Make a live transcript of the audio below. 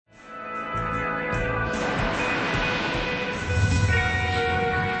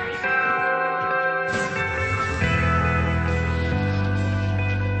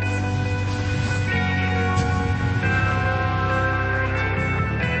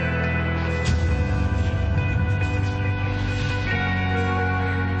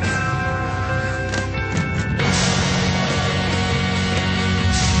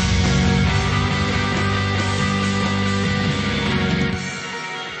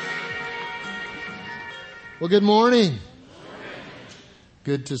Well, good morning.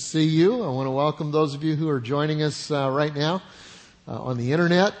 Good to see you. I want to welcome those of you who are joining us right now on the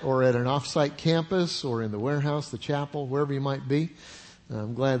internet or at an off-site campus or in the warehouse, the chapel, wherever you might be.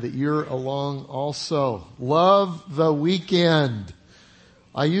 I'm glad that you're along also. Love the weekend.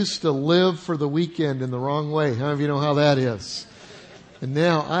 I used to live for the weekend in the wrong way. How many of you know how that is? And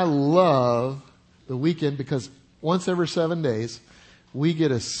now I love the weekend because once every 7 days, we get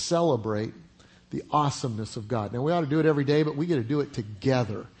to celebrate the awesomeness of God. Now we ought to do it every day, but we get to do it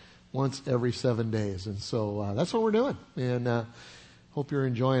together once every 7 days. And so that's what we're doing. And hope you're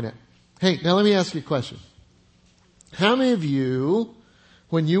enjoying it. Hey, now let me ask you a question. How many of you,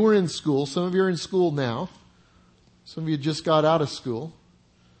 when you were in school, some of you are in school now, some of you just got out of school,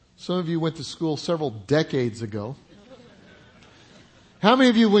 some of you went to school several decades ago. How many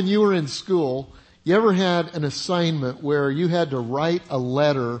of you, when you were in school, you ever had an assignment where you had to write a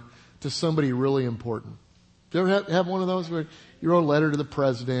letter to somebody really important? Do you ever have one of those where you wrote a letter to the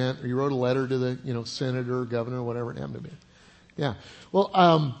president or you wrote a letter to the, senator, governor, whatever it happened to be? Yeah. Well,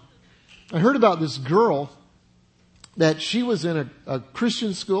 I heard about this girl that she was in a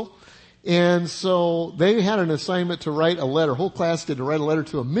Christian school. And so they had an assignment to write a letter. Whole class did to write a letter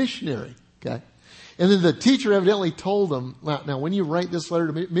to a missionary. Okay. And then the teacher evidently told them, now when you write this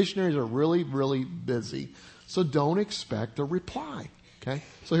letter to missionaries are really, really busy. So don't expect a reply. Okay.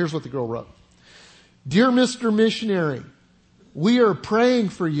 So here's what the girl wrote. Dear Mr. Missionary, we are praying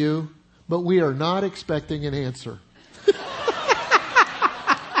for you, but we are not expecting an answer.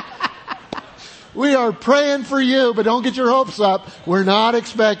 We are praying for you, but don't get your hopes up. We're not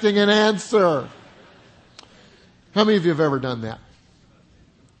expecting an answer. How many of you have ever done that?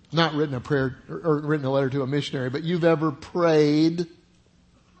 Not written a prayer or written a letter to a missionary, but you've ever prayed,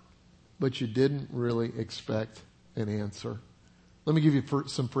 but you didn't really expect an answer. Let me give you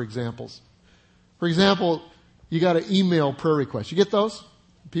some examples. For example, you got an email prayer request. You get those?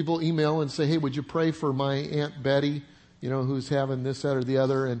 People email and say, hey, would you pray for my Aunt Betty, who's having this, that, or the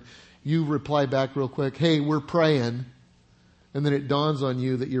other? And you reply back real quick, hey, we're praying. And then it dawns on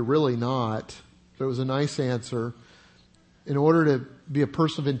you that you're really not. But it was a nice answer. In order to be a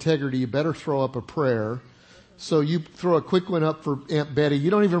person of integrity, you better throw up a prayer. So you throw a quick one up for Aunt Betty. You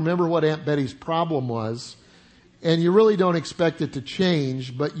don't even remember what Aunt Betty's problem was. And you really don't expect it to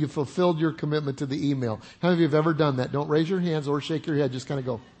change, but you fulfilled your commitment to the email. How many of you have ever done that? Don't raise your hands or shake your head. Just kind of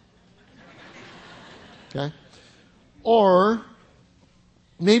go. Okay? Or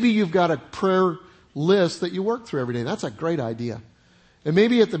maybe you've got a prayer list that you work through every day. That's a great idea. And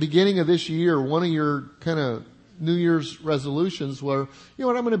maybe at the beginning of this year, one of your kind of New Year's resolutions were, I'm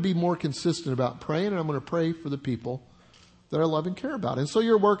going to be more consistent about praying, and I'm going to pray for the people that I love and care about. And so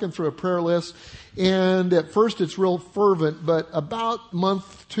you're working through a prayer list, and at first it's real fervent, but about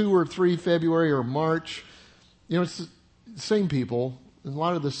month 2 or 3, February or March, it's the same people, and a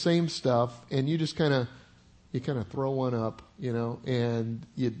lot of the same stuff, and you just kind of throw one up, and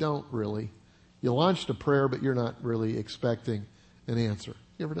you don't really. You launched a prayer, but you're not really expecting an answer.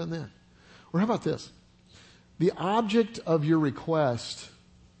 You ever done that? Or how about this? The object of your request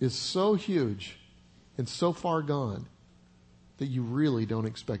is so huge and so far gone that you really don't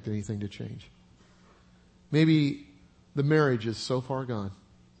expect anything to change. Maybe the marriage is so far gone.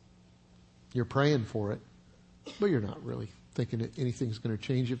 You're praying for it, but you're not really thinking that anything's going to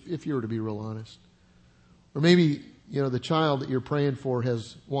change if you were to be real honest. Or maybe, the child that you're praying for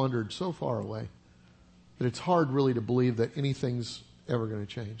has wandered so far away that it's hard really to believe that anything's ever going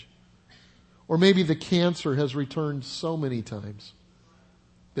to change. Or maybe the cancer has returned so many times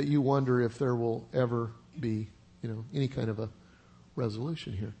that you wonder if there will ever be, any kind of a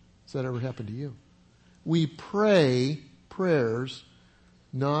resolution here. Has that ever happened to you? We pray prayers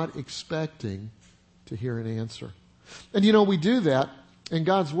not expecting to hear an answer. And we do that, and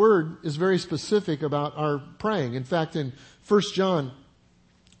God's Word is very specific about our praying. In fact, in 1 John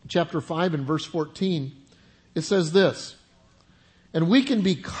chapter 5 and verse 14, it says this, and we can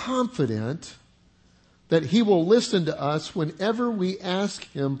be confident that He will listen to us whenever we ask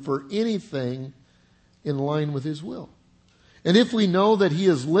Him for anything in line with His will. And if we know that He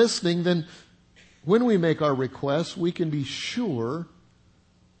is listening, then when we make our requests, we can be sure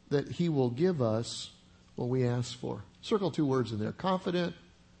that He will give us what we ask for. Circle 2 words in there, confident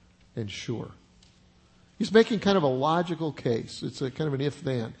and sure. He's making kind of a logical case. It's a kind of an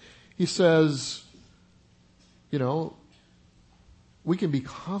if-then. He says, we can be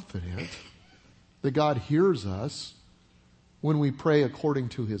confident that God hears us when we pray according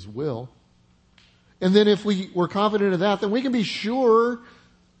to His will. And then if we're confident of that, then we can be sure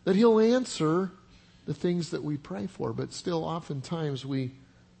that He'll answer the things that we pray for. But still, oftentimes, we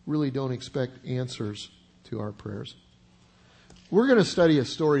really don't expect answers to our prayers. We're going to study a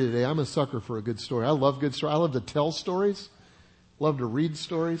story today. I'm a sucker for a good story. I love good stories. I love to tell stories. Love to read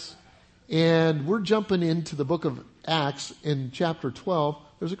stories. And we're jumping into the book of Acts in chapter 12.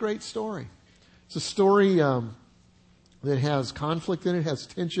 There's a great story. It's a story that has conflict in it, has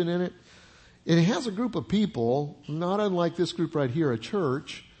tension in it. And it has a group of people, not unlike this group right here, a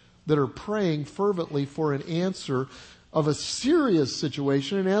church, that are praying fervently for an answer of a serious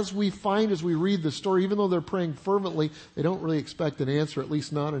situation. And as we find as we read the story, even though they're praying fervently, they don't really expect an answer, at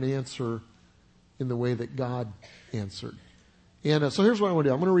least not an answer in the way that God answered. And so here's what I want to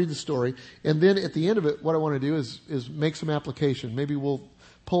do. I'm going to read the story. And then at the end of it, what I want to do is make some application. Maybe we'll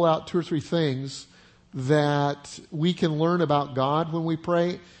pull out 2 or 3 things that we can learn about God when we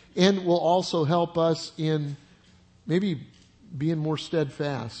pray, and will also help us in maybe being more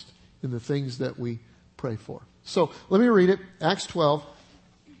steadfast in the things that we pray for. So let me read it. Acts 12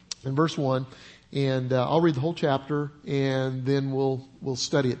 and verse 1. And I'll read the whole chapter, and then we'll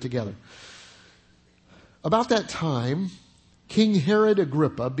study it together. About that time, King Herod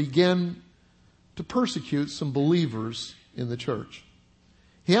Agrippa began to persecute some believers in the church.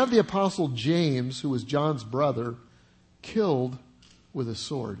 He had the apostle James, who was John's brother, killed with a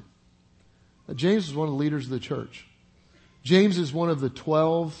sword. Now, James was one of the leaders of the church. James is one of the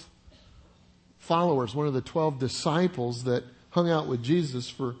 12 followers, one of the 12 disciples that hung out with Jesus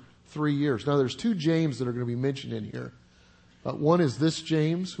for 3 years. Now, there's 2 James that are going to be mentioned in here. One is this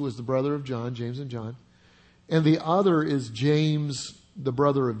James, who was the brother of John, James and John. And the other is James, the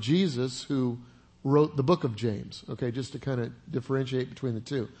brother of Jesus, who wrote the book of James. Okay, just to kind of differentiate between the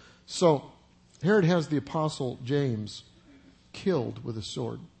two. So, Herod has the apostle James killed with a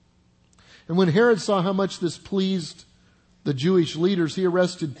sword. And when Herod saw how much this pleased the Jewish leaders, he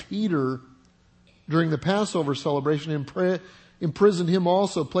arrested Peter during the Passover celebration and imprisoned him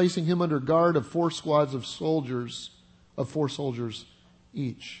also, placing him under guard of 4 squads of soldiers, of 4 soldiers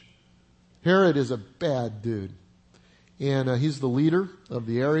each. Herod is a bad dude. And he's the leader of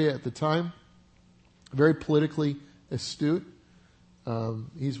the area at the time. Very politically astute.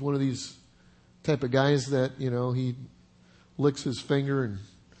 He's one of these type of guys that, he licks his finger and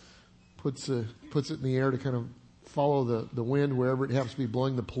puts it in the air to kind of follow the wind wherever it happens to be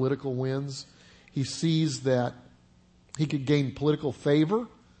blowing, the political winds. He sees that he could gain political favor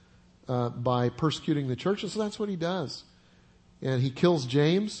by persecuting the church, and so that's what he does. And he kills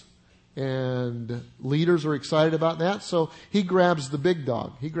James, and leaders are excited about that, so he grabs the big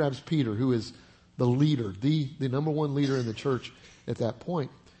dog. He grabs Peter, who is the leader, the number one leader in the church at that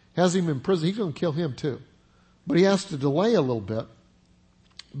point. Has him in prison. He's going to kill him too. But he has to delay a little bit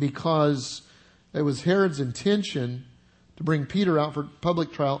because it was Herod's intention to bring Peter out for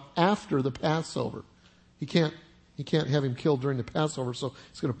public trial after the Passover. He can't have him killed during the Passover, so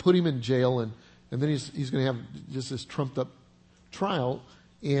he's going to put him in jail, and then he's going to have just this trumped up trial,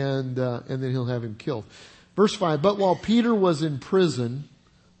 and then he'll have him killed. Verse 5, but while Peter was in prison,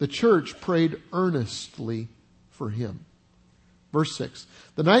 the church prayed earnestly for him. Verse 6,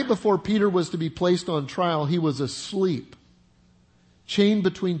 the night before Peter was to be placed on trial, he was asleep, chained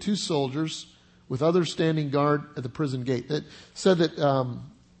between 2 soldiers, with others standing guard at the prison gate. It said that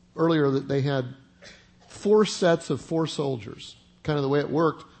earlier that they had 4 sets of 4 soldiers. Kind of the way it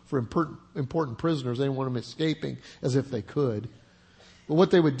worked for important prisoners. They didn't want them escaping as if they could. But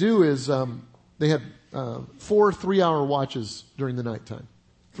what they would do is they had 4 3-hour watches during the nighttime.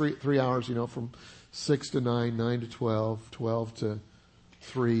 3 hours, from 6 to 9, 9 to 12, 12 to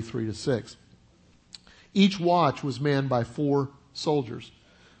 3, 3 to 6. Each watch was manned by 4 soldiers.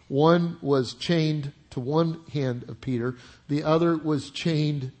 One was chained to one hand of Peter. The other was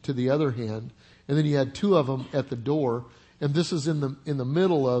chained to the other hand. And then you had 2 of them at the door. And this is in the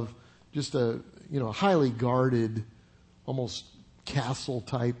middle of just a highly guarded, almost castle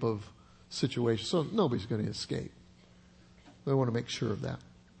type of situation. So nobody's going to escape. They want to make sure of that.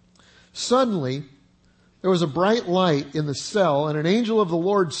 Suddenly, there was a bright light in the cell, and an angel of the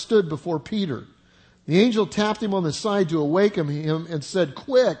Lord stood before Peter. The angel tapped him on the side to awaken him and said,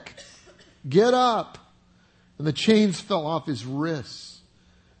 quick, get up. And the chains fell off his wrists.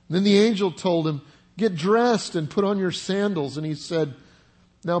 And then the angel told him, get dressed and put on your sandals. And he said,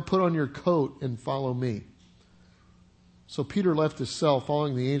 now put on your coat and follow me. So Peter left his cell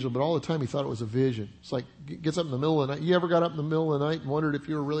following the angel, but all the time he thought it was a vision. It's like, gets up in the middle of the night. You ever got up in the middle of the night and wondered if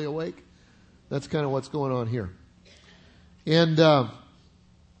you were really awake? That's kind of what's going on here. And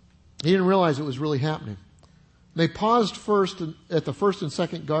he didn't realize it was really happening. They paused first at the first and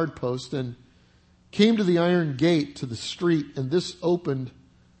second guard post and came to the iron gate to the street, and this opened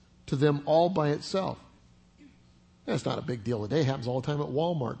to them all by itself. That's not a big deal today. It happens all the time at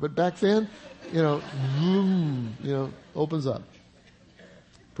Walmart. But back then, opens up.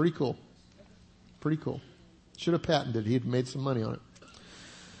 Pretty cool. Pretty cool. Should have patented it. He'd made some money on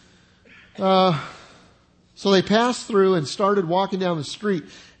it. So they passed through and started walking down the street.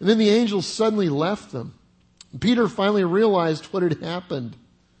 And then the angel suddenly left them. Peter finally realized what had happened.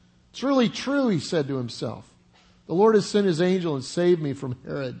 It's really true, he said to himself. The Lord has sent his angel and saved me from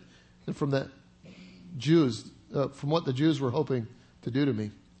Herod and from the Jews, from what the Jews were hoping to do to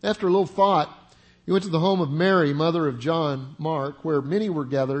me. After a little thought, he went to the home of Mary, mother of John Mark, where many were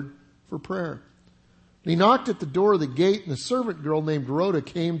gathered for prayer. And he knocked at the door of the gate, and a servant girl named Rhoda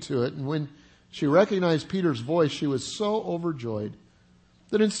came to it. And when she recognized Peter's voice, she was so overjoyed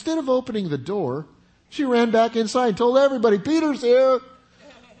that instead of opening the door, she ran back inside and told everybody, Peter's here.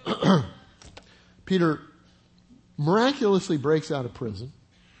 Peter miraculously breaks out of prison.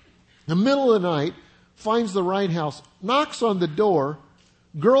 In the middle of the night, finds the right house, knocks on the door.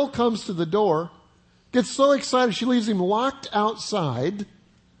 Girl comes to the door, gets so excited she leaves him locked outside.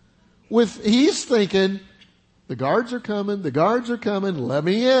 He's thinking, the guards are coming, let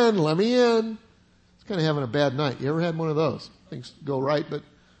me in. He's kind of having a bad night. You ever had one of those? Things go right, but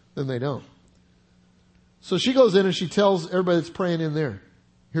then they don't. So she goes in and she tells everybody that's praying in there.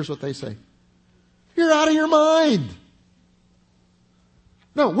 Here's what they say. You're out of your mind.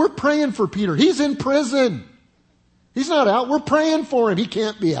 No, we're praying for Peter. He's in prison. He's not out. We're praying for him. He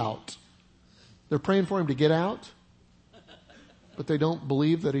can't be out. They're praying for him to get out, but they don't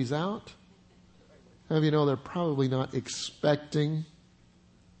believe that he's out. How do you know they're probably not expecting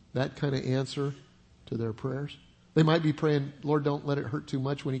that kind of answer to their prayers? They might be praying, Lord, don't let it hurt too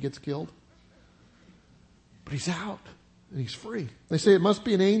much when he gets killed. But he's out and he's free. They say it must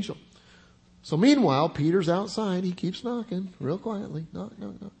be an angel. So meanwhile, Peter's outside. He keeps knocking real quietly. Knock.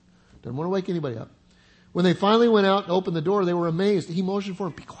 Doesn't want to wake anybody up. When they finally went out and opened the door, they were amazed. He motioned for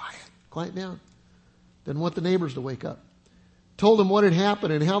him, be quiet. Quiet down. Didn't want the neighbors to wake up. Told him what had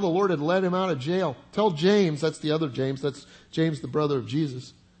happened and how the Lord had led him out of jail. Tell James, that's the other James, that's James the brother of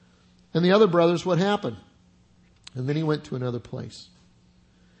Jesus, and the other brothers what happened. And then he went to another place.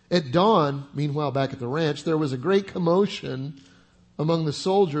 At dawn, meanwhile back at the ranch, there was a great commotion among the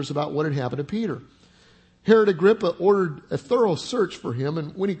soldiers about what had happened to Peter. Herod Agrippa ordered a thorough search for him,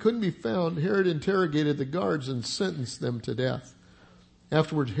 and when he couldn't be found, Herod interrogated the guards and sentenced them to death.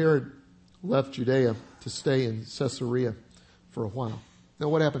 Afterwards, Herod left Judea to stay in Caesarea for a while. Now,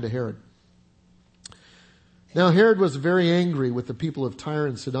 what happened to Herod? Now, Herod was very angry with the people of Tyre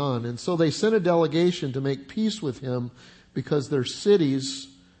and Sidon, and so they sent a delegation to make peace with him because their cities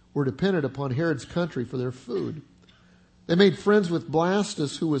were dependent upon Herod's country for their food. They made friends with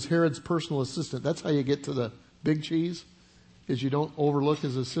Blastus, who was Herod's personal assistant. That's how you get to the big cheese, is you don't overlook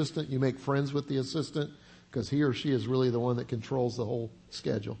his assistant. You make friends with the assistant because he or she is really the one that controls the whole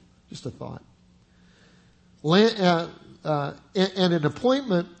schedule. Just a thought. And an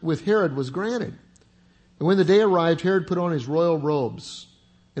appointment with Herod was granted. And when the day arrived, Herod put on his royal robes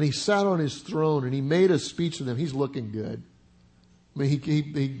and he sat on his throne and he made a speech to them. He's looking good. I mean,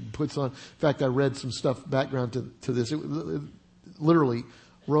 he puts on, in fact, I read some stuff, background to this. It literally,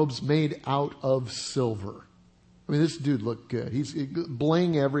 robes made out of silver. I mean, this dude looked good. He's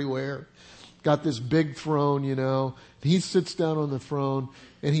bling everywhere. Got this big throne, He sits down on the throne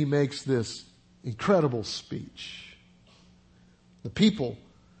and he makes this incredible speech. The people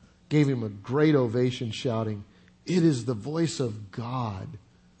gave him a great ovation, shouting, "It is the voice of God,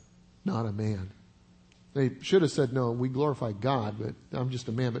 not a man." They should have said, "No, we glorify God, but I'm just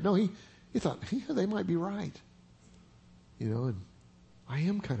a man." But no, he thought, they might be right. And I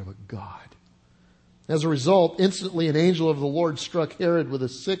am kind of a God. As a result, instantly an angel of the Lord struck Herod with a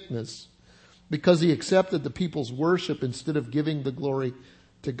sickness because he accepted the people's worship instead of giving the glory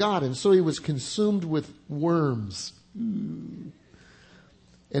to God. And so he was consumed with worms. And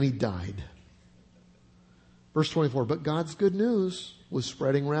he died. Verse 24, but God's good news was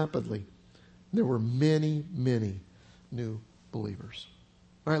spreading rapidly. There were many, many new believers.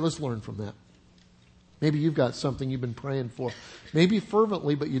 All right, let's learn from that. Maybe you've got something you've been praying for. Maybe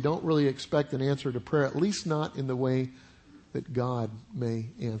fervently, but you don't really expect an answer to prayer, at least not in the way that God may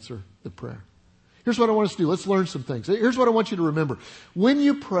answer the prayer. Here's what I want us to do. Let's learn some things. Here's what I want you to remember. When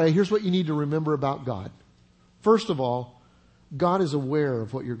you pray, here's what you need to remember about God. First of all, God is aware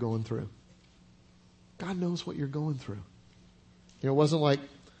of what you're going through. God knows what you're going through. It wasn't like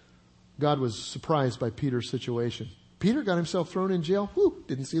God was surprised by Peter's situation. Peter got himself thrown in jail. Whew,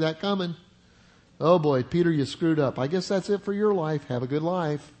 didn't see that coming. Oh boy, Peter, you screwed up. I guess that's it for your life. Have a good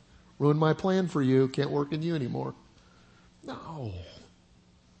life. Ruined my plan for you. Can't work in you anymore. No.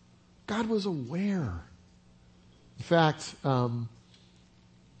 God was aware. In fact,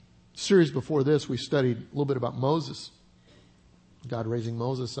 series before this, we studied a little bit about Moses. God raising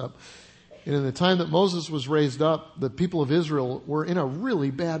Moses up. And in the time that Moses was raised up, the people of Israel were in a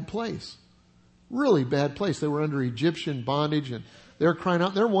really bad place. Really bad place. They were under Egyptian bondage, and they're crying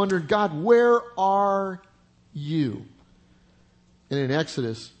out. They're wondering, God, where are you? And in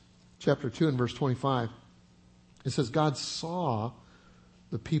Exodus chapter 2 and verse 25, it says, God saw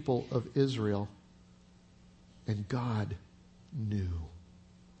the people of Israel, and God knew.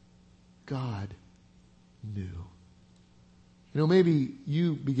 God knew. You know, maybe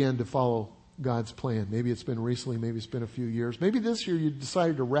you began to follow God's plan. Maybe it's been recently, maybe it's been a few years. Maybe this year you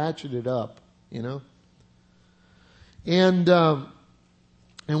decided to ratchet it up, you know. And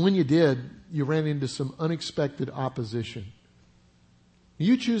when you did, you ran into some unexpected opposition.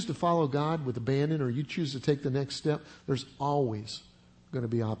 You choose to follow God with abandon, or you choose to take the next step, there's always going to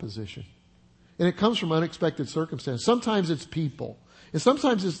be opposition. And it comes from unexpected circumstances. Sometimes it's people. And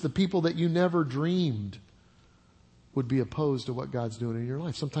sometimes it's the people that you never dreamed would be opposed to what God's doing in your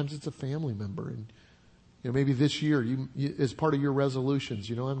life. Sometimes it's a family member. And maybe this year, you as part of your resolutions,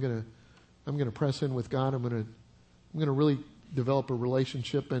 I'm going to press in with God. I'm going to really develop a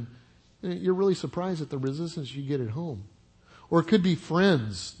relationship. And you're really surprised at the resistance you get at home. Or it could be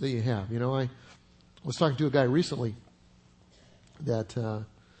friends that you have. I was talking to a guy recently that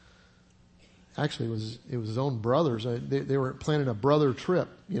actually it was his own brothers. They were planning a brother trip,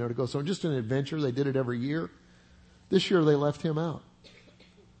 to go. So just an adventure. They did it every year. This year they left him out.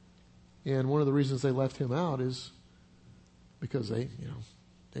 And one of the reasons they left him out is because they're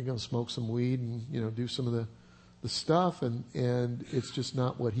going to smoke some weed and, do some of the stuff, and it's just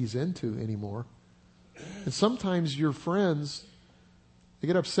not what he's into anymore. And sometimes your friends, they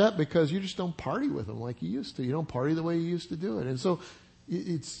get upset because you just don't party with them like you used to. You don't party the way you used to do it. And so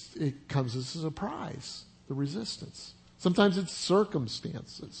it comes as a surprise, the resistance. Sometimes it's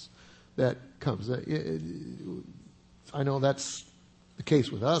circumstances that comes. I know that's the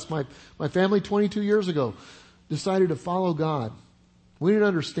case with us. My family 22 years ago decided to follow God. We didn't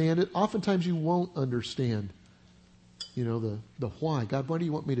understand it. Oftentimes you won't understand, the why. God, why do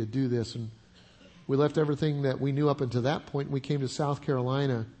you want me to do this? And we left everything that we knew up until that point. And we came to South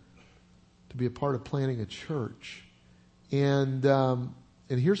Carolina to be a part of planting a church. And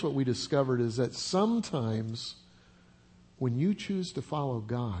here's what we discovered is that sometimes when you choose to follow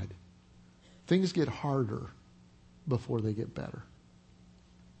God, things get harder before they get better.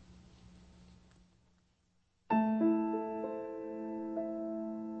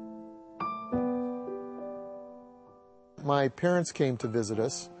 My parents came to visit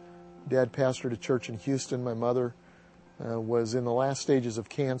us. Dad pastored a church in Houston. My mother was in the last stages of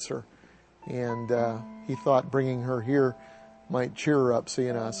cancer. And he thought bringing her here might cheer her up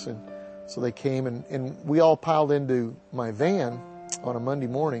seeing us. And so they came, and we all piled into my van on a Monday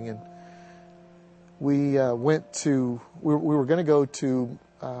morning. And we were going to go to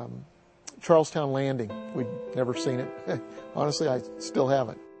Charlestown Landing. We'd never seen it. Honestly, I still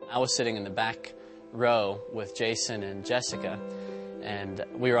haven't. I was sitting in the back row with Jason and Jessica, and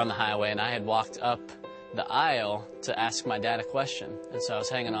we were on the highway, and I had walked up the aisle to ask my dad a question. And so I was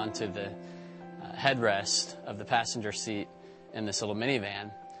hanging on to the headrest of the passenger seat in this little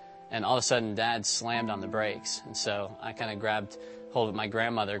minivan, and all of a sudden Dad slammed on the brakes. And so I kind of grabbed hold of my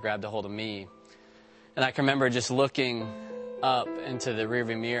grandmother, grabbed a hold of me. And I can remember just looking up into the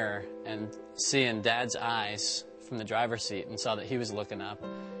rearview mirror and seeing Dad's eyes from the driver's seat, and saw that he was looking up,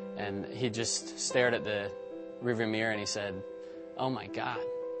 and he just stared at the rearview mirror and he said, "Oh my God."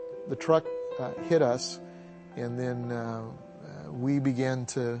 The truck hit us, and then we began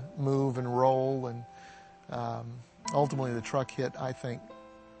to move and roll, and ultimately the truck hit, I think,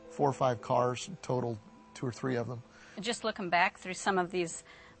 4 or 5 cars, total 2 or 3 of them. Just looking back through some of these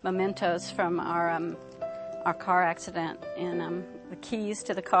mementos from our car accident, and the keys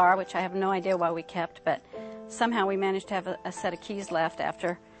to the car, which I have no idea why we kept, but somehow we managed to have a set of keys left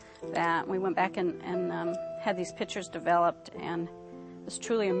after that. We went back and had these pictures developed, and it was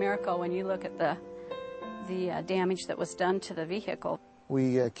truly a miracle when you look at the damage that was done to the vehicle.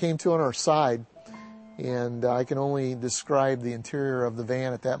 We came to on our side, and I can only describe the interior of the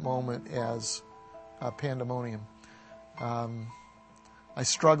van at that moment as pandemonium. I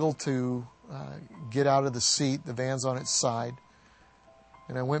struggled to get out of the seat. The van's on its side.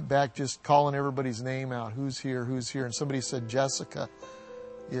 And I went back just calling everybody's name out. Who's here? Who's here? And somebody said, "Jessica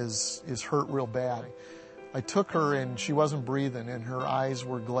is hurt real bad." I took her, and she wasn't breathing, and her eyes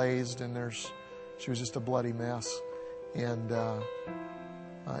were glazed, and she was just a bloody mess. And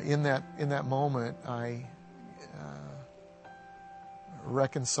in that moment,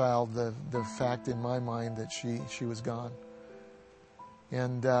 reconciled the fact in my mind that she was gone.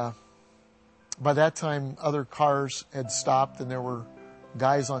 And by that time, other cars had stopped, and there were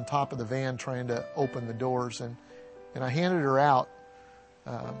guys on top of the van trying to open the doors. And I handed her out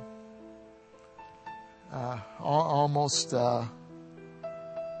almost... It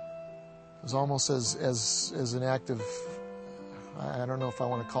was almost as an act of, I don't know if I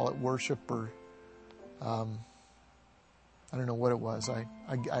want to call it worship or, I don't know what it was. I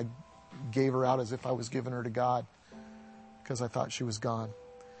gave her out as if I was giving her to God because I thought she was gone.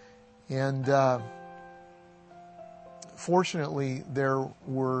 And fortunately, there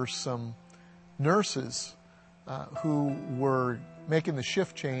were some nurses who were making the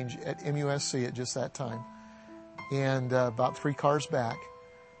shift change at MUSC at just that time. And about 3 cars back.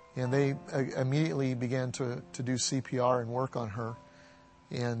 And they immediately began to do CPR and work on her.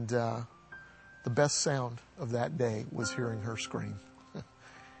 And the best sound of that day was hearing her scream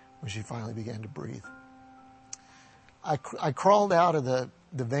when she finally began to breathe. I crawled out of the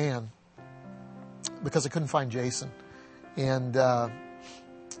van because I couldn't find Jason. And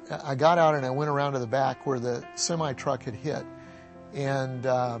I got out and I went around to the back where the semi-truck had hit. And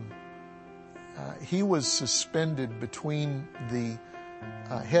he was suspended between the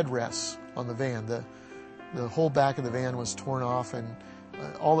headrests on the van. The whole back of the van was torn off, and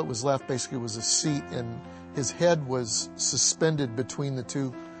all that was left basically was a seat, and his head was suspended between the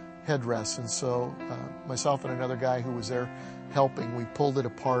 2 headrests. And so myself and another guy who was there helping, we pulled it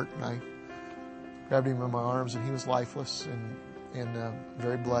apart, and I grabbed him in my arms, and he was lifeless and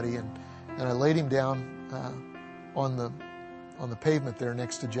very bloody, and I laid him down on the pavement there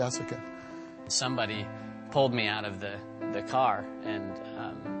next to Jessica. Somebody pulled me out of the car and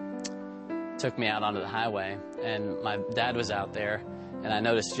took me out onto the highway, and my dad was out there, and I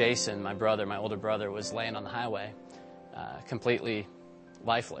noticed Jason, my older brother, was laying on the highway, completely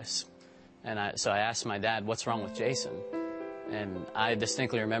lifeless. And so I asked my dad, "What's wrong with Jason?" And I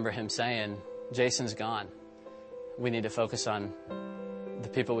distinctly remember him saying, "Jason's gone. We need to focus on the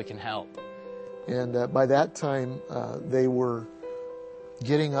people we can help." And by that time, they were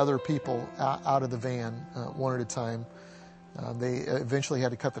getting other people out of the van one at a time. They eventually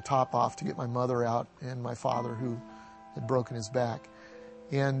had to cut the top off to get my mother out and my father, who had broken his back.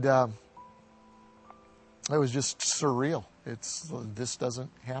 And it was just surreal. This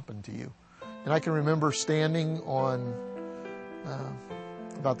doesn't happen to you. And I can remember standing on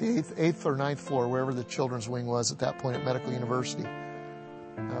about the 8th or 9th floor, wherever the children's wing was at that point at Medical University,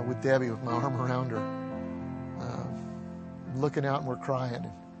 with Debbie with my arm around her, looking out, and we're crying.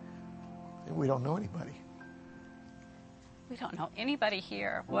 And we don't know anybody. We don't know anybody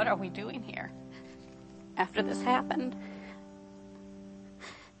here. What are we doing here after this happened?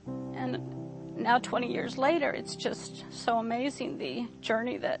 And now 20 years later, it's just so amazing, the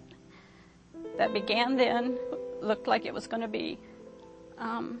journey that began then looked like it was going to be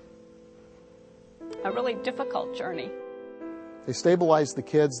a really difficult journey. They stabilized the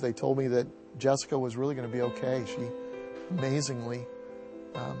kids. They told me that Jessica was really going to be okay. She amazingly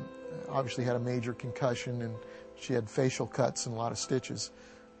obviously had a major concussion, and she had facial cuts and a lot of stitches,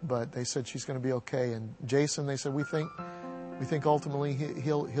 but they said she's going to be okay. And Jason, they said, we think ultimately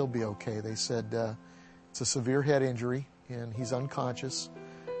he'll be okay. They said it's a severe head injury, and he's unconscious,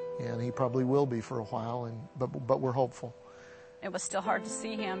 and he probably will be for a while. But we're hopeful. It was still hard to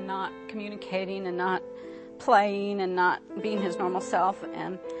see him not communicating and not playing and not being his normal self,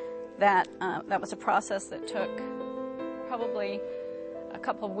 and that was a process that took probably a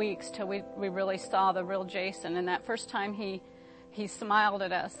couple of weeks till we really saw the real Jason. And that first time he smiled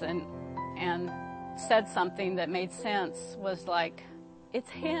at us and said something that made sense, was like, it's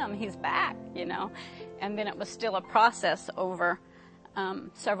him, he's back, you know. And then it was still a process over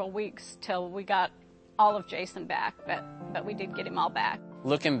several weeks till we got all of Jason back, but we did get him all back.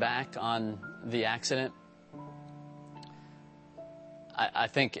 Looking back on the accident, I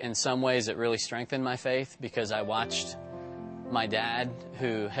think in some ways it really strengthened my faith, because I watched my dad,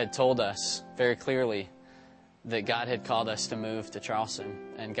 who had told us very clearly that God had called us to move to Charleston,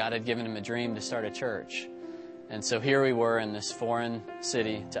 and God had given him a dream to start a church. And so here we were in this foreign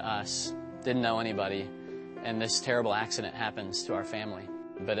city to us, didn't know anybody, and this terrible accident happens to our family.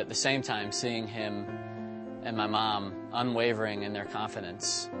 But at the same time, seeing him and my mom unwavering in their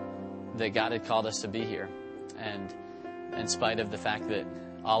confidence that God had called us to be here. And in spite of the fact that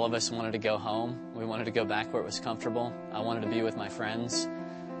all of us wanted to go home, we wanted to go back where it was comfortable, I wanted to be with my friends,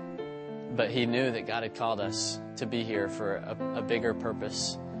 but he knew that God had called us to be here for a bigger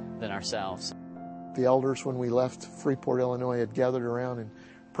purpose than ourselves. The elders, when we left Freeport, Illinois, had gathered around and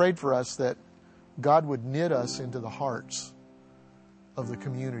prayed for us that God would knit us into the hearts of the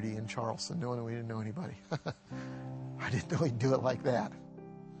community in Charleston, knowing that we didn't know anybody. I didn't know he'd do it like that.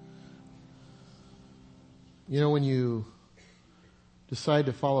 You know, when you decide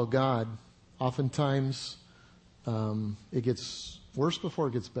to follow God, oftentimes it gets worse before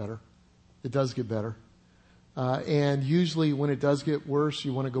it gets better. It does get better. And usually when it does get worse,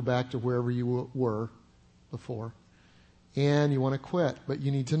 you want to go back to wherever you were before. And you want to quit. But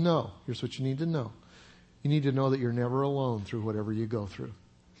you need to know. Here's what you need to know. You need to know that you're never alone through whatever you go through.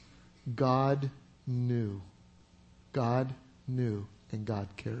 God knew. God knew, and God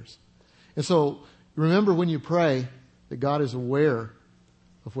cares. And so remember when you pray that God is aware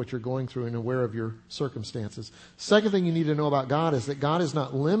of what you're going through and aware of your circumstances. Second thing you need to know about God is that God is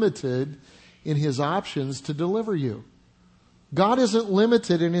not limited in His options to deliver you. God isn't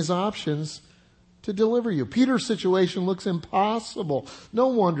limited in His options to deliver you. Peter's situation looks impossible. No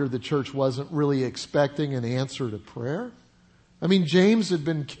wonder the church wasn't really expecting an answer to prayer. I mean, James had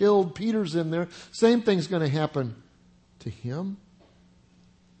been killed. Peter's in there. Same thing's going to happen to him.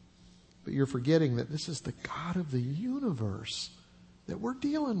 But you're forgetting that this is the God of the universe that we're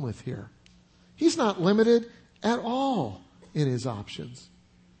dealing with here. He's not limited at all in His options.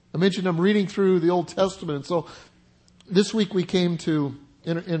 I mentioned I'm reading through the Old Testament. And so this week we came to,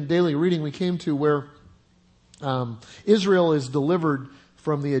 in daily reading, we came to where Israel is delivered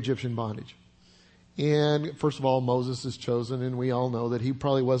from the Egyptian bondage. And first of all, Moses is chosen, and we all know that he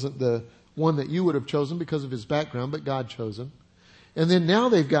probably wasn't the one that you would have chosen because of his background, but God chose him. And then now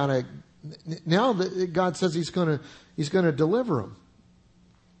now that God says He's going to deliver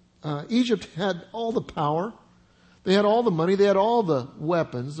them. Egypt had all the power. They had all the money. They had all the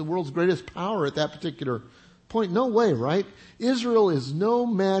weapons, the world's greatest power at that particular point. No way, right? Israel is no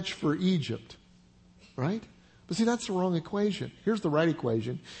match for Egypt, right? But see, that's the wrong equation. Here's the right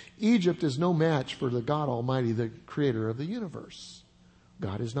equation. Egypt is no match for the God Almighty, the creator of the universe.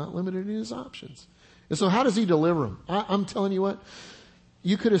 God is not limited in His options. And so how does He deliver them? I'm telling you what,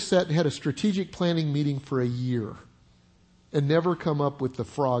 you could have sat and had a strategic planning meeting for a year and never come up with the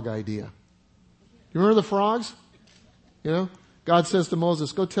frog idea. You remember the frogs? You know, God says to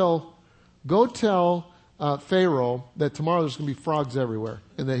Moses, go tell Pharaoh that tomorrow there's going to be frogs everywhere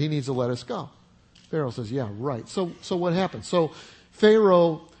and that he needs to let us go. Pharaoh says, yeah, right. So what happens? So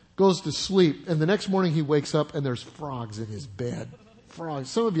Pharaoh goes to sleep, and the next morning he wakes up and there's frogs in his bed. Frogs.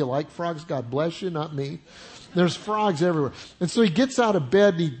 Some of you like frogs. God bless you, not me. There's frogs everywhere. And so he gets out of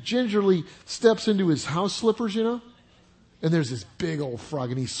bed and he gingerly steps into his house slippers, you know, and there's this big old frog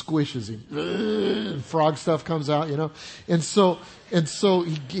and he squishes him. And frog stuff comes out, you know. And so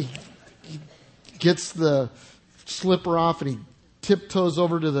he gets the slipper off and he tiptoes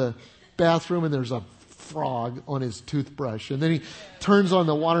over to the bathroom and there's a frog on his toothbrush. And then he turns on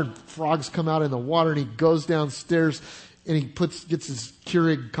the water and frogs come out in the water, and he goes downstairs and he gets his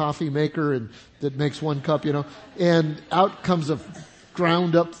Keurig coffee maker and that makes 1 cup, you know, and out comes a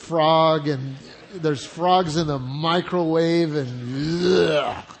ground up frog, and there's frogs in the microwave, and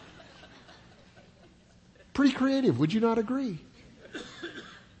ugh. Pretty creative, would you not agree?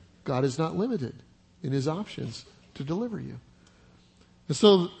 God is not limited in His options to deliver you. And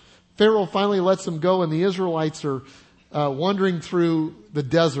so Pharaoh finally lets them go, and the Israelites are wandering through the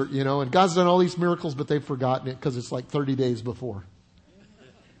desert, you know, and God's done all these miracles, but they've forgotten it because it's like 30 days before.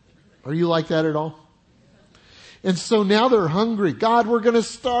 Are you like that at all? And so now they're hungry. God, we're going to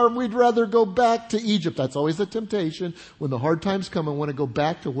starve. We'd rather go back to Egypt. That's always the temptation. When the hard times come, I want to go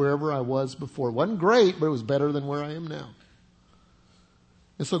back to wherever I was before. It wasn't great, but it was better than where I am now.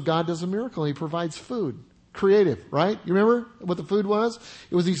 And so God does a miracle. He provides food. Creative, right? You remember what the food was?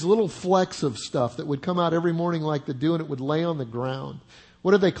 It was these little flecks of stuff that would come out every morning like the dew, and it would lay on the ground.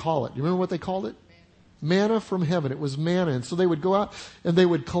 What did they call it? Do you remember what they called it? Manna from heaven. It was manna. And so they would go out and they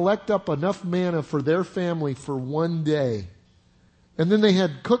would collect up enough manna for their family for one day. And then they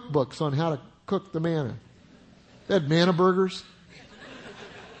had cookbooks on how to cook the manna. They had manna burgers,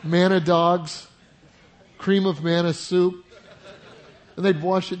 manna dogs, cream of manna soup. And they'd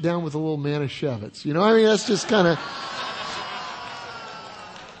wash it down with a little Manischewitz. You know, I mean, that's just kind of...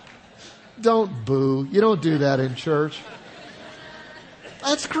 Don't boo. You don't do that in church.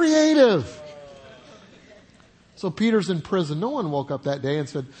 That's creative. So Peter's in prison. No one woke up that day and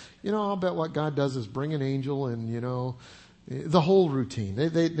said, you know, I'll bet what God does is bring an angel and, you know, the whole routine.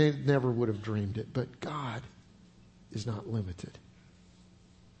 They never would have dreamed it. But God is not limited.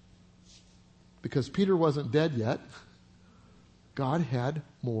 Because Peter wasn't dead yet. God had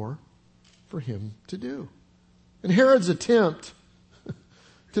more for him to do. And Herod's attempt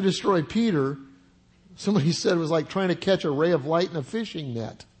to destroy Peter, somebody said, was like trying to catch a ray of light in a fishing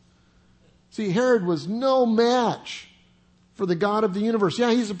net. See, Herod was no match for the God of the universe.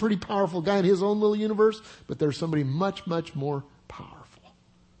 Yeah, he's a pretty powerful guy in his own little universe, but there's somebody much, much more powerful.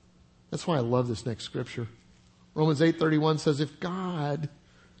 That's why I love this next scripture. Romans 8:31 says, if God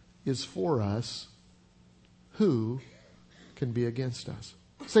is for us, who can be against us?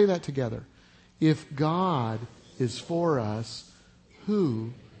 Say that together. If God is for us,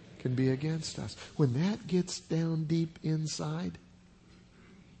 who can be against us? When that gets down deep inside,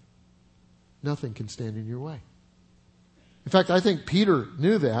 nothing can stand in your way. In fact, I think Peter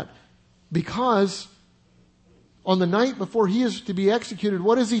knew that, because on the night before he is to be executed,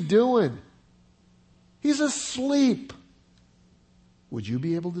 what is he doing? He's asleep. Would you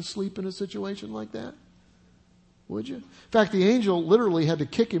be able to sleep in a situation like that? Would you? In fact, the angel literally had to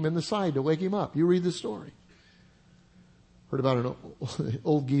kick him in the side to wake him up. You read the story. Heard about an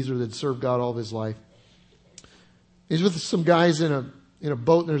old geezer that served God all of his life. He's with some guys in a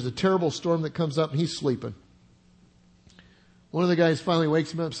boat, and there's a terrible storm that comes up, and he's sleeping. One of the guys finally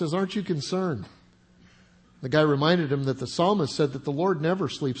wakes him up and says, aren't you concerned? The guy reminded him that the psalmist said that the Lord never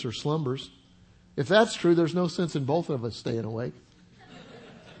sleeps or slumbers. If that's true, there's no sense in both of us staying awake.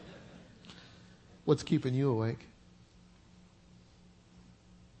 What's keeping you awake?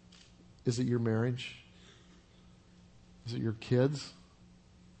 Is it your marriage? Is it your kids?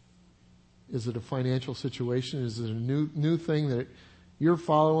 Is it a financial situation? Is it a new thing that you're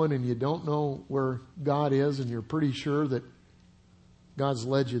following and you don't know where God is and you're pretty sure that God's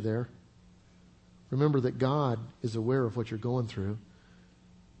led you there? Remember that God is aware of what you're going through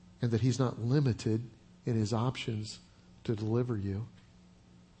and that He's not limited in His options to deliver you.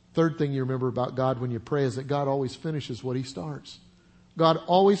 Third thing you remember about God when you pray is that God always finishes what He starts. God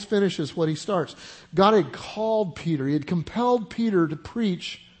always finishes what He starts. God had called Peter. He had compelled Peter to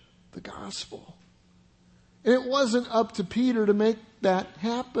preach the gospel. And it wasn't up to Peter to make that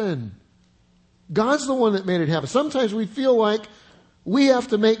happen. God's the one that made it happen. Sometimes we feel like we have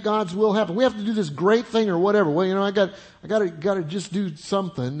to make God's will happen. We have to do this great thing or whatever. Well, I got to just do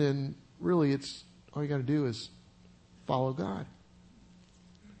something, and really it's all you got to do is follow God.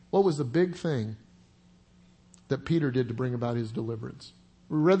 What was the big thing that Peter did to bring about his deliverance?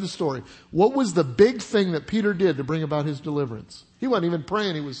 We read the story. What was the big thing that Peter did to bring about his deliverance? He wasn't even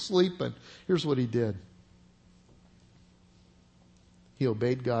praying. He was sleeping. Here's what he did. He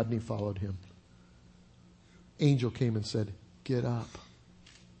obeyed God and he followed Him. Angel came and said, get up.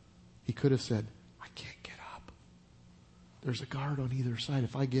 He could have said, I can't get up. There's a guard on either side.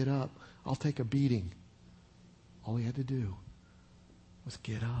 If I get up, I'll take a beating. All he had to do was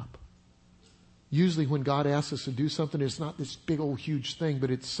get up. Usually when God asks us to do something, it's not this big old huge thing, but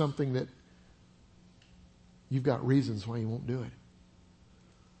it's something that you've got reasons why you won't do it.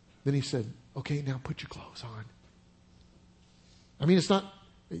 Then He said, okay, now put your clothes on. I mean, it's not,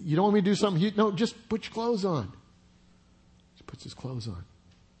 you don't want me to do something, no, just put your clothes on. He puts his clothes on.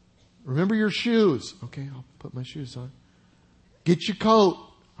 Remember your shoes. Okay, I'll put my shoes on. Get your coat.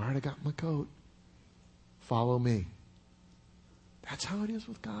 All right, I got my coat. Follow me. That's how it is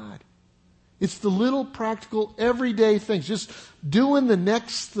with God. It's the little practical everyday things. Just doing the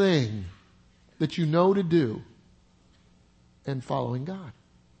next thing that you know to do and following God.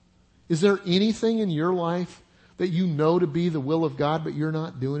 Is there anything in your life that you know to be the will of God, but you're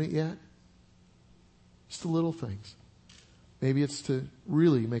not doing it yet? It's the little things. Maybe it's to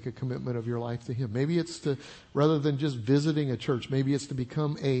really make a commitment of your life to Him. Maybe it's to, rather than just visiting a church, maybe it's to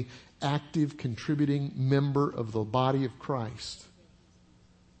become a active, contributing member of the body of Christ.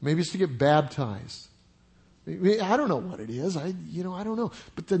 Maybe it's to get baptized. I don't know what it is. I don't know.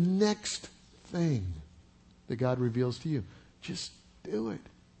 But the next thing that God reveals to you, just do it.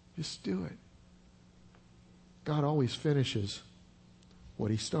 Just do it. God always finishes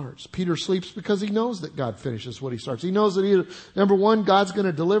what He starts. Peter sleeps because he knows that God finishes what He starts. He knows that either, number one, God's going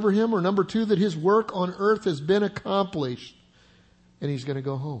to deliver him, or number two, that his work on earth has been accomplished and he's going to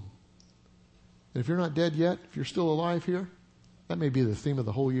go home. And if you're not dead yet, if you're still alive here, that may be the theme of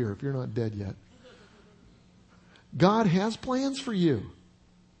the whole year, if you're not dead yet. God has plans for you.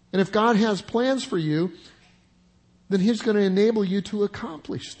 And if God has plans for you, then He's going to enable you to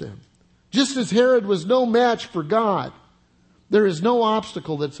accomplish them. Just as Herod was no match for God, there is no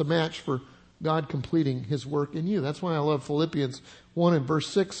obstacle that's a match for God completing His work in you. That's why I love Philippians 1 and verse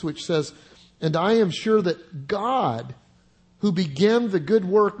 6, which says, and I am sure that God, who began the good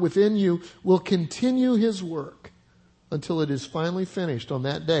work within you, will continue His work until it is finally finished on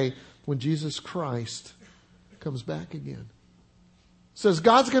that day when Jesus Christ comes back again. It says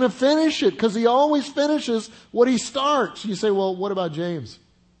God's going to finish it because He always finishes what He starts. You say, well, what about James?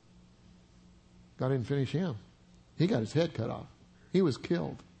 God didn't finish him. He got his head cut off. He was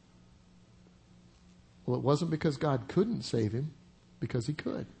killed. Well, it wasn't because God couldn't save him, because he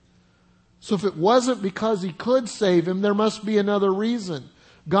could. So if it wasn't because he could save him, there must be another reason.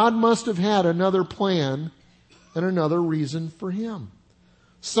 God must have had another plan and another reason for him.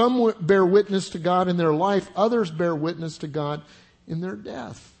 Some bear witness to God in their life. Others bear witness to God in their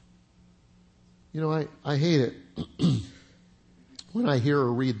death. You know, I hate it when I hear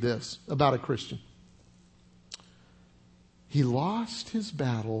or read this about a Christian. He lost his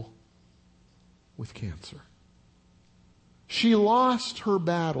battle with cancer. She lost her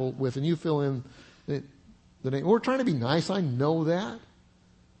battle with, and you fill in the name. We're trying to be nice. I know that.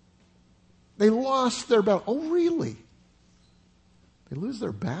 They lost their battle. Oh, really? They lose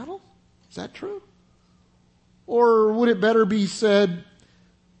their battle? Is that true? Or would it better be said,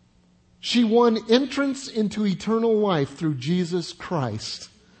 she won entrance into eternal life through Jesus Christ,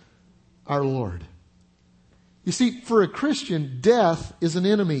 our Lord. You see, for a Christian, death is an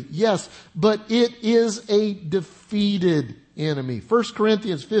enemy, yes, but it is a defeated enemy. 1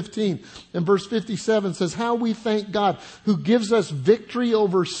 Corinthians 15 and verse 57 says, how we thank God who gives us victory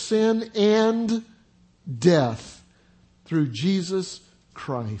over sin and death through Jesus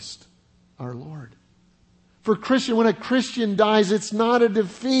Christ, our Lord. For Christian, when a Christian dies, it's not a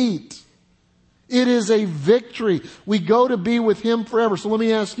defeat. It is a victory. We go to be with him forever. So let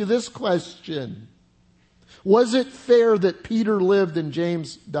me ask you this question. Was it fair that Peter lived and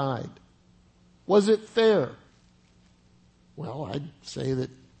James died? Was it fair? Well, I'd say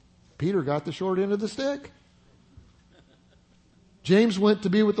that Peter got the short end of the stick. James went to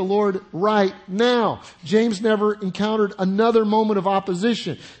be with the Lord right now. James never encountered another moment of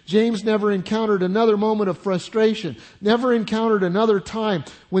opposition. James never encountered another moment of frustration. Never encountered another time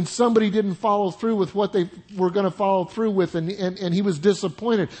when somebody didn't follow through with what they were going to follow through with and he was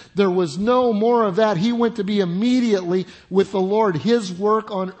disappointed. There was no more of that. He went to be immediately with the Lord. His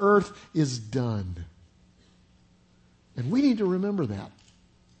work on earth is done. And we need to remember that.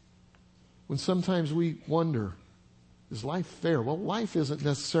 When sometimes we wonder, is life fair? Well, life isn't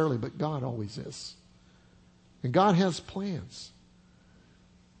necessarily, but God always is. And God has plans.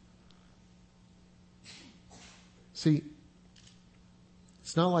 See,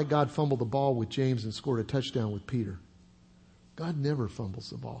 it's not like God fumbled the ball with James and scored a touchdown with Peter. God never fumbles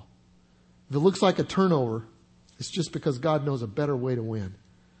the ball. If it looks like a turnover, it's just because God knows a better way to win.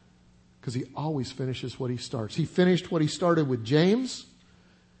 Because he always finishes what he starts. He finished what he started with James.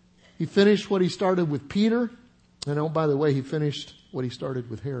 He finished what he started with Peter. And oh, by the way, he finished what he started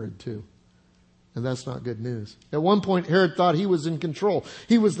with Herod too. And that's not good news. At one point, Herod thought he was in control.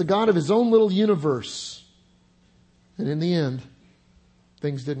 He was the God of his own little universe. And in the end,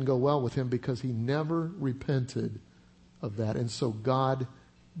 things didn't go well with him because he never repented of that. And so God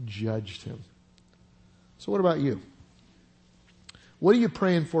judged him. So what about you? What are you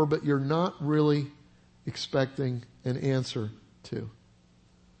praying for, but you're not really expecting an answer to?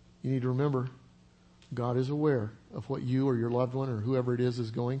 You need to remember, God is aware of what you or your loved one or whoever it is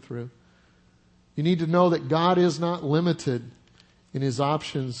going through. You need to know that God is not limited in his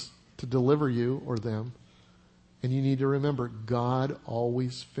options to deliver you or them. And you need to remember, God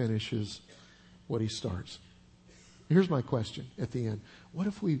always finishes what he starts. Here's my question at the end. What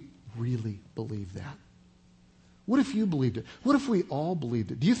if we really believe that? What if you believed it? What if we all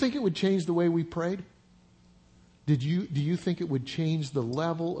believed it? Do you think it would change the way we prayed? Do you think it would change the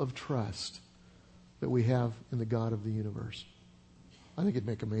level of trust that we have in the God of the universe? I think it'd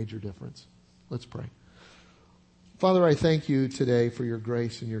make a major difference. Let's pray. Father, I thank you today for your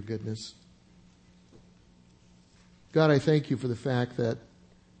grace and your goodness. God, I thank you for the fact that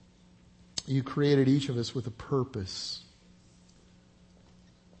you created each of us with a purpose.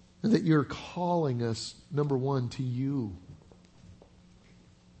 And that you're calling us, number one, to you.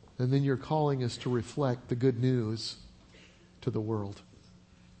 And then you're calling us to reflect the good news to the world.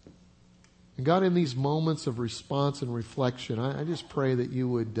 And God, in these moments of response and reflection, I just pray that you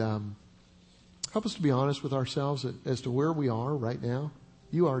would help us to be honest with ourselves as to where we are right now.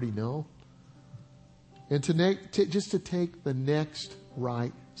 You already know. And just to take the next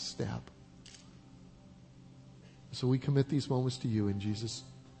right step. So we commit these moments to you in Jesus'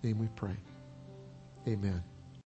 name we pray. Amen.